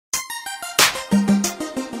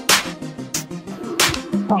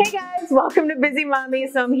Hey guys, welcome to BusyMami.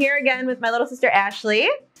 So I'm here again with my little sister Ashley.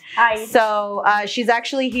 Hi. So she's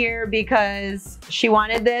actually here because she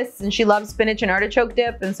wanted this and she loves spinach and artichoke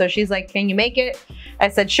dip. And so she's like, can you make it? I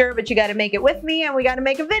said, sure, but you got to make it with me and we got to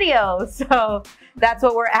make a video. So that's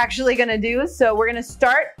what we're actually going to do. So we're going to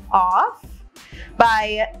start off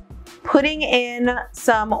by putting in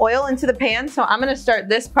some oil into the pan. So I'm going to start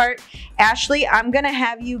this part. Ashley, I'm going to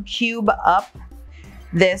have you cube up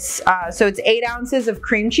this. So it's 8 ounces of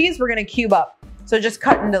cream cheese. We're going to cube up. So just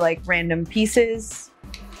cut into like random pieces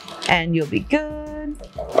and you'll be good.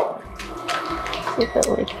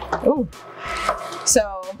 Ooh.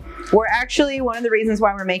 So we're actually, one of the reasons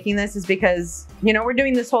why we're making this is because, you know, we're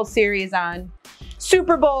doing this whole series on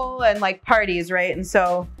Super Bowl and like parties, right? And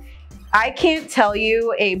so I can't tell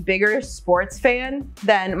you a bigger sports fan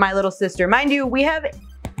than my little sister. Mind you,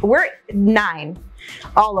 we're 9,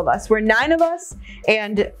 all of us. We're 9 of us,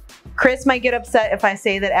 and Chris might get upset if I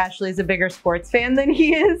say that Ashley's a bigger sports fan than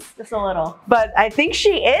he is. Just a little. But I think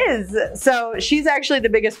she is. So she's actually the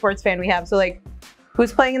biggest sports fan we have. So like,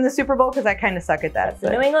 who's playing in the Super Bowl? Because I kind of suck at that.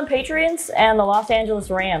 The New England Patriots and the Los Angeles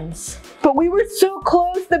Rams. But we were so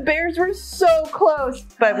close. The Bears were so close.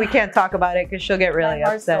 But we can't talk about it because she'll get really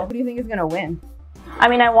upset. Who do you think is going to win? I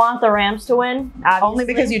mean, I want the Rams to win, obviously. Only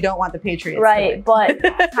because you don't want the Patriots right, to win.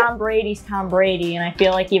 But Tom Brady's Tom Brady, and I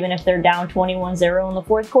feel like even if they're down 21-0 in the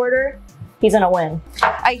fourth quarter, he's going to win.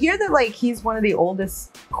 I hear that like he's one of the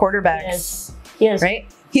oldest quarterbacks. He is. Right?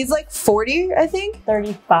 He's like 40, I think.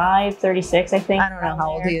 35, 36, I think. I don't know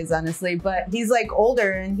how old he is, honestly, but he's like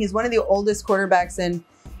older and he's one of the oldest quarterbacks. And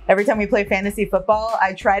every time we play fantasy football,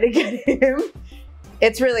 I try to get him.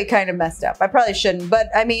 It's really kind of messed up. I probably shouldn't, but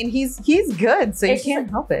I mean, he's good, so you can't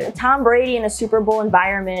help it. Tom Brady in a Super Bowl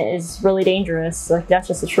environment is really dangerous. Like, that's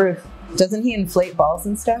just the truth. Doesn't he inflate balls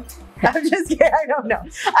and stuff? I'm just kidding. I don't know.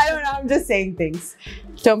 I'm just saying things.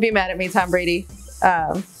 Don't be mad at me, Tom Brady.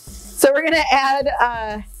 So we're gonna add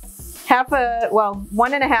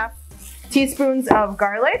 1.5 teaspoons of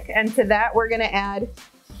garlic, and to that we're gonna add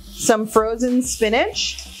some frozen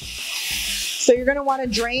spinach. So you're gonna wanna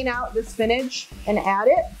drain out the spinach and add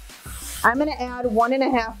it. I'm gonna add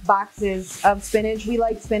 1.5 boxes of spinach. We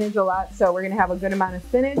like spinach a lot, so we're gonna have a good amount of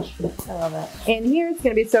spinach. I love it. And here, it's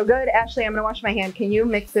gonna be so good. Ashley, I'm gonna wash my hand. Can you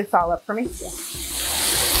mix this all up for me? Yeah.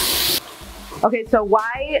 Okay, so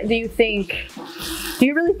why do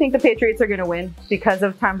you really think the Patriots are gonna win because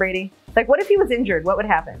of Tom Brady? Like, what if he was injured? What would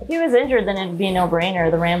happen? If he was injured, then it'd be a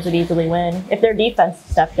no-brainer. The Rams would easily win if their defense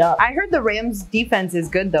stepped up. I heard the Rams' defense is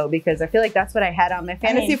good, though, because I feel like that's what I had on my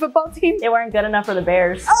fantasy football team. They weren't good enough for the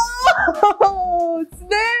Bears. Oh,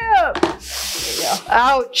 snap! There you go.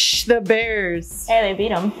 Ouch, the Bears. Hey, they beat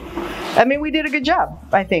them. I mean, we did a good job,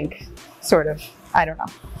 I think. Sort of. I don't know.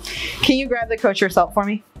 Can you grab the kosher salt for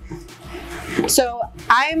me? So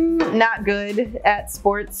I'm not good at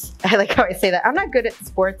sports. I like how I say that. I'm not good at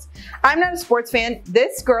sports. I'm not a sports fan.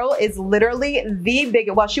 This girl is literally the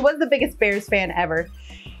biggest, well, she was the biggest Bears fan ever.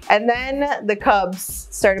 And then the Cubs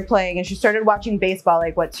started playing and she started watching baseball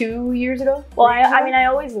like, what, 2 years ago? Well, I mean, I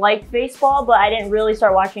always liked baseball, but I didn't really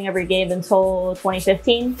start watching every game until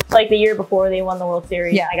 2015. Like the year before they won the World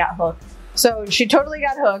Series. Yeah. I got hooked. So she totally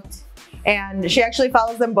got hooked. And she actually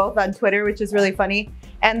follows them both on Twitter, which is really funny.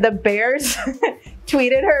 And the Bears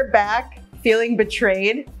tweeted her back feeling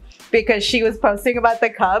betrayed because she was posting about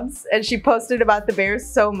the Cubs and she posted about the Bears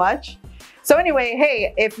so much. So anyway,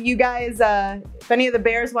 hey, if you guys, if any of the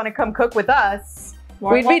Bears want to come cook with us,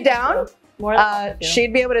 we'd be down.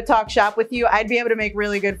 She'd be able to talk shop with you. I'd be able to make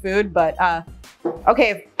really good food, but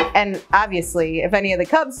okay. And obviously, if any of the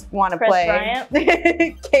Cubs want to play,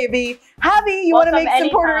 KB, Javi, you want to make some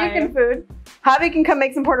Puerto Rican food? Javi can come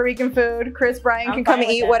make some Puerto Rican food. Chris Bryan can come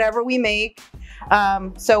eat whatever we make.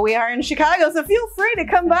 So we are in Chicago, so feel free to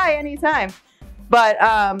come by anytime. But,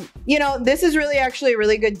 you know, this is really actually a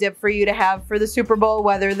really good dip for you to have for the Super Bowl,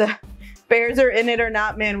 whether the Bears are in it or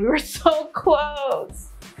not. Man, we were so close.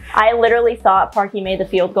 I literally thought Parky made the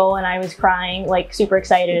field goal and I was crying, like super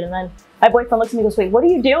excited. And then my boyfriend looks at me and goes, wait, what are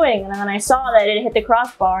you doing? And then I saw that it hit the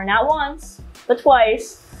crossbar, not once, but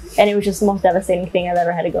twice. And it was just the most devastating thing I've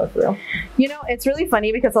ever had to go through. You know, it's really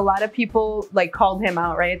funny because a lot of people like called him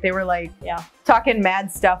out, right? They were like, yeah, talking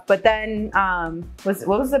mad stuff. But then, what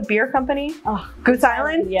was the beer company? Oh, Goose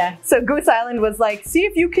Island? Yeah. So Goose Island was like, see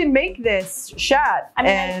if you can make this shot. I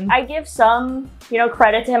mean, I give some, you know,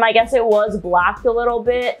 credit to him. I guess it was blocked a little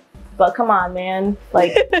bit, but come on, man.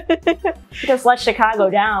 Like, just let Chicago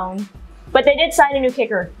down. But they did sign a new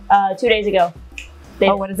kicker 2 days ago.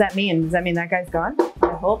 Oh, what does that mean? Does that mean that guy's gone?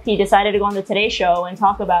 hope. He decided to go on the Today Show and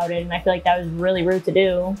talk about it, and I feel like that was really rude to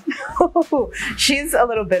do. She's a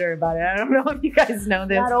little bitter about it. I don't know if you guys know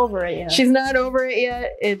this. Not over it yet. She's not over it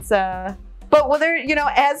yet. It's but well, there, you know,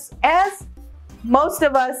 as most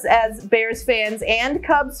of us as Bears fans and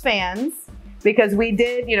Cubs fans, because we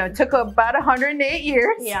did, you know, it took about 108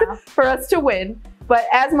 years for us to win. But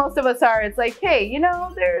as most of us are, it's like, hey, you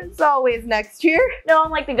know, there's always next year. No,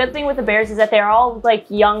 and like the good thing with the Bears is that they're all like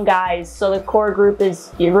young guys. So the core group is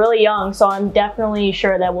really young. So I'm definitely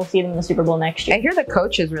sure that we'll see them in the Super Bowl next year. I hear the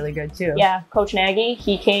coach is really good too. Yeah, Coach Nagy.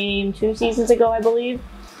 He came 2 seasons ago, I believe.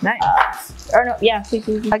 Nice. Or no, yeah, 2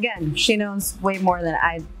 seasons. Again, she knows way more than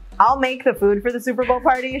I'll make the food for the Super Bowl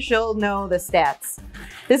party. She'll know the stats.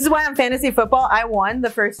 This is why on fantasy football, I won the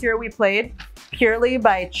first year we played purely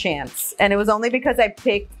by chance. And it was only because I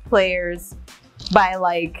picked players by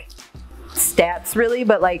like stats really,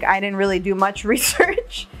 but like I didn't really do much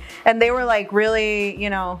research. And they were like really, you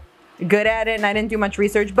know, good at it, and I didn't do much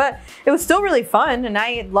research, but it was still really fun. And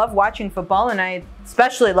I love watching football, and I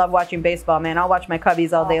especially love watching baseball, man. I'll watch my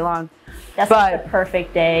Cubbies all day long. That's like the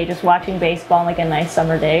perfect day, just watching baseball on like a nice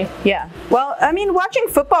summer day. Yeah. Well, I mean, watching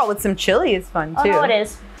football with some chili is fun too. Oh, no, it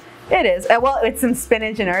is. It is. Well, it's some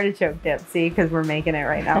spinach and artichoke dip, see, because we're making it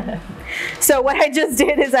right now. So what I just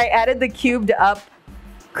did is I added the cubed up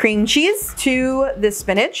cream cheese to the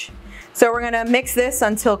spinach. So we're going to mix this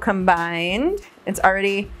until combined. It's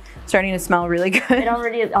already starting to smell really good. It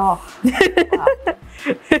already is. Oh. Wow.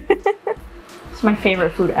 It's my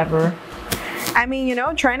favorite food ever. I mean, you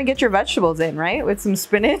know, trying to get your vegetables in, right? With some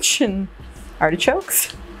spinach and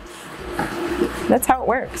artichokes. That's how it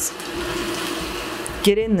works.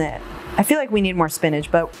 Get in there. I feel like we need more spinach,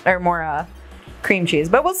 or more cream cheese,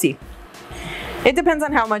 but we'll see. It depends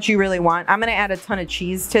on how much you really want. I'm gonna add a ton of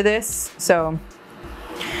cheese to this, so.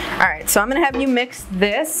 All right, so I'm gonna have you mix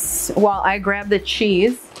this while I grab the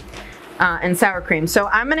cheese and sour cream. So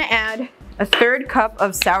I'm gonna add a 1/3 cup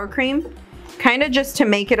of sour cream, kind of just to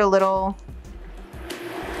make it a little,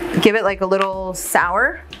 give it like a little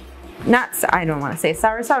sour. I don't wanna say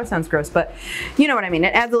sour, sour sounds gross, but you know what I mean.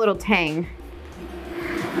 It adds a little tang.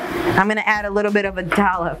 I'm gonna add a little bit of a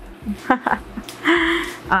dollop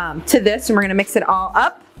to this, and we're gonna mix it all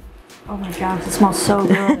up. Oh my gosh, it smells so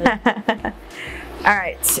good. All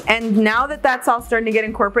right, and now that that's all starting to get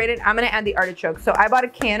incorporated, I'm gonna add the artichokes. So I bought a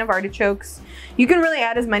can of artichokes. You can really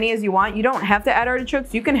add as many as you want. You don't have to add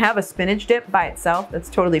artichokes. You can have a spinach dip by itself. That's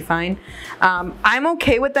totally fine. I'm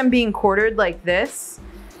okay with them being quartered like this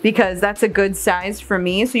because that's a good size for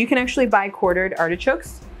me. So you can actually buy quartered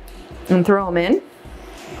artichokes and throw them in.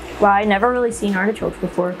 Wow, I never really seen artichokes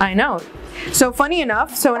before. I know. So funny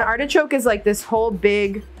enough, so an artichoke is like this whole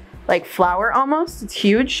big, like flower almost. It's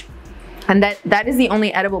huge. And that is the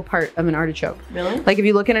only edible part of an artichoke. Really? Like if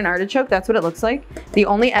you look at an artichoke, that's what it looks like. The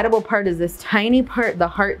only edible part is this tiny part, the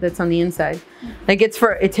heart that's on the inside. Like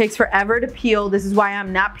it takes forever to peel. This is why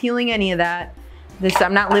I'm not peeling any of that.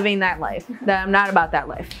 I'm not living that life. I'm not about that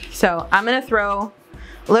life. So I'm gonna throw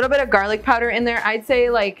a little bit of garlic powder in there. I'd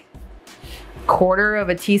say like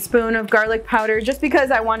 1/4 teaspoon of garlic powder, just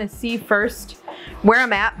because I want to see first where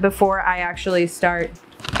I'm at before I actually start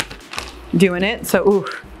doing it. So ooh,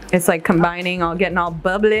 it's like combining, getting all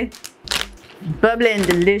bubbly and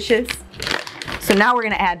delicious. So now we're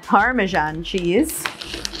gonna add Parmesan cheese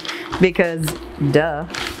because duh.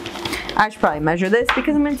 I should probably measure this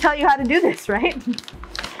because I'm gonna tell you how to do this, right?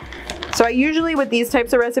 So I usually with these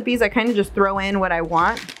types of recipes, I kind of just throw in what I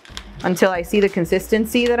want until I see the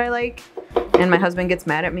consistency that I like. And my husband gets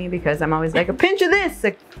mad at me because I'm always like a pinch of this,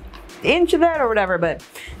 an inch of that, or whatever. But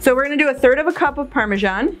so we're gonna do 1/3 cup of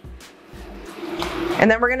Parmesan.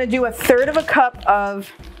 And then we're gonna do 1/3 cup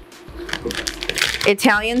of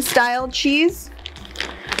Italian style cheese.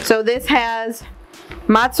 So this has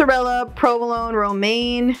mozzarella, provolone,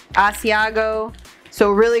 romaine, Asiago. So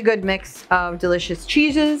a really good mix of delicious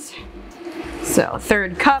cheeses. So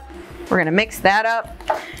 1/3 cup, we're gonna mix that up.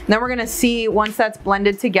 And then we're gonna see once that's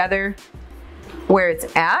blended together where it's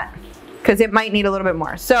at, because it might need a little bit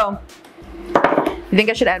more. So you think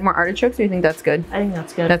I should add more artichokes, or you think that's good? I think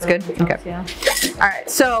that's good. That's good? Okay. Yeah. All right,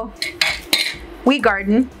 so we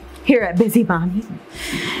garden here at BusyMami,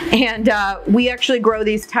 and we actually grow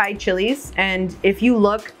these Thai chilies. And if you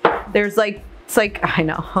look, there's like, it's like, I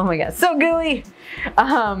know, oh my God, so gooey.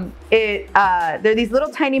 They're these little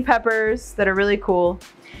tiny peppers that are really cool,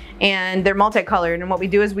 and they're multicolored. And what we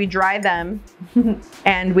do is we dry them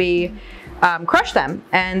and we crush them,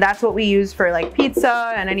 and that's what we use for like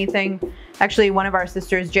pizza and anything Actually, one of our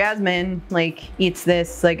sisters, Jasmine, like eats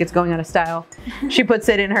this like it's going out of style. She puts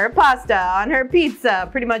it in her pasta, on her pizza,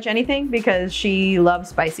 pretty much anything because she loves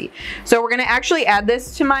spicy. So we're gonna actually add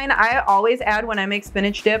this to mine. I always add, when I make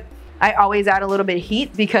spinach dip, I always add a little bit of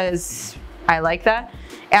heat because I like that.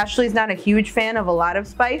 Ashley's not a huge fan of a lot of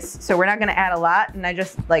spice, so we're not gonna add a lot, and I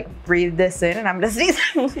just like breathe this in and I'm gonna sneeze.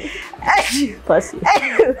 Plus.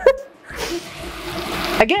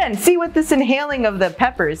 Again, see with this inhaling of the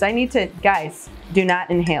peppers, I need to, guys, do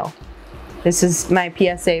not inhale. This is my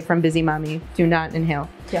PSA from BusyMami, do not inhale.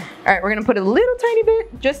 Yeah. All right, we're gonna put a little tiny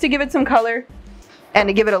bit just to give it some color and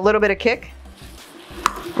to give it a little bit of kick.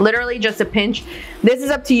 Literally just a pinch. This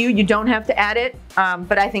is up to you, you don't have to add it,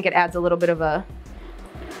 but I think it adds a little bit of a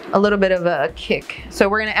kick. So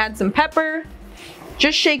we're gonna add some pepper,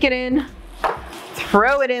 just shake it in,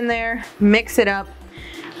 throw it in there, mix it up.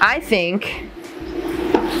 I think,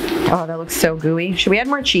 oh, that looks so gooey. Should we add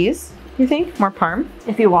more cheese, you think? More parm?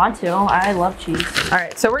 If you want to, I love cheese. All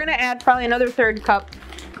right, so we're gonna add probably another 1/3 cup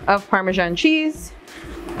of Parmesan cheese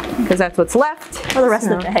because that's what's left. For the rest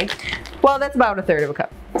of the bag. Well, that's about 1/3 of a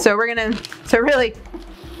cup. So we're gonna, so really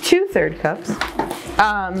 2/3 cups.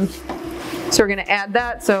 So we're gonna add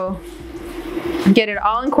that, so get it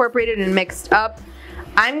all incorporated and mixed up.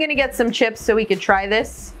 I'm gonna get some chips so we could try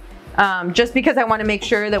this, just because I wanna make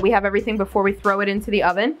sure that we have everything before we throw it into the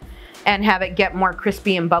oven and have it get more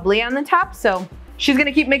crispy and bubbly on the top. So she's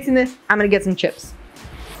gonna keep mixing this. I'm gonna get some chips.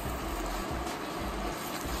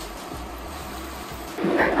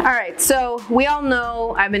 All right, so we all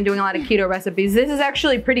know I've been doing a lot of keto recipes. This is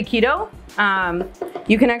actually pretty keto.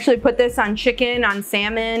 You can actually put this on chicken, on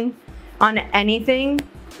salmon, on anything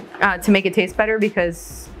to make it taste better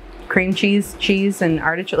because cream cheese, and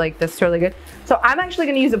artichoke, like that's totally good. So I'm actually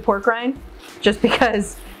gonna use a pork rind just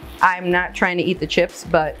because I'm not trying to eat the chips,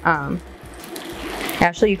 but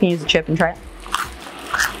Ashley, you can use a chip and try it.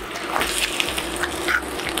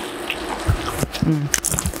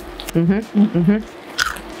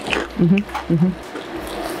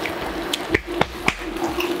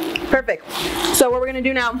 Perfect. So what we're gonna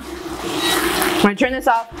do now, I'm gonna turn this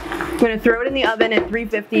off. I'm gonna throw it in the oven at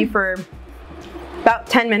 350 for about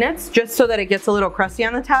 10 minutes, just so that it gets a little crusty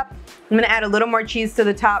on the top. I'm gonna add a little more cheese to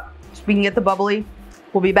the top so we can get the bubbly.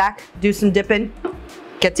 We'll be back, do some dipping,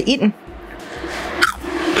 get to eating.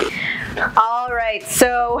 All right,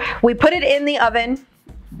 so we put it in the oven,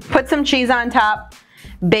 put some cheese on top,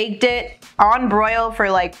 baked it on broil for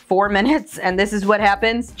like 4 minutes, and this is what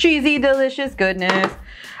happens. Cheesy, delicious goodness.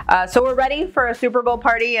 So we're ready for a Super Bowl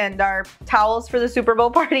party and our towels for the Super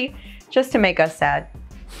Bowl party, just to make us sad.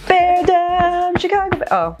 Bear down, Chicago.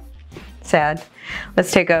 Oh, sad.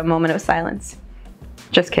 Let's take a moment of silence.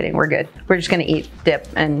 Just kidding, we're good. We're just gonna eat, dip,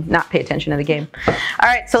 and not pay attention to the game. All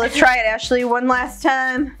right, so let's try it, Ashley, one last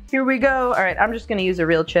time. Here we go. All right, I'm just gonna use a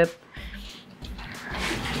real chip.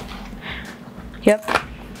 Yep.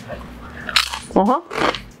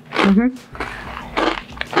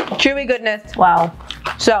 Chewy goodness. Wow.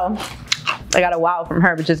 So I got a wow from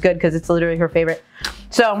her, which is good because it's literally her favorite.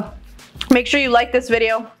 So make sure you like this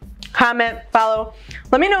video, comment, follow.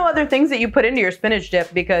 Let me know other things that you put into your spinach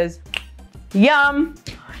dip because yum.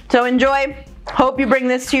 So enjoy. Hope you bring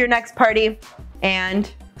this to your next party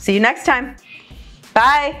and see you next time.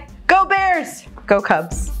 Bye. Go Bears. Go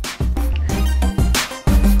Cubs.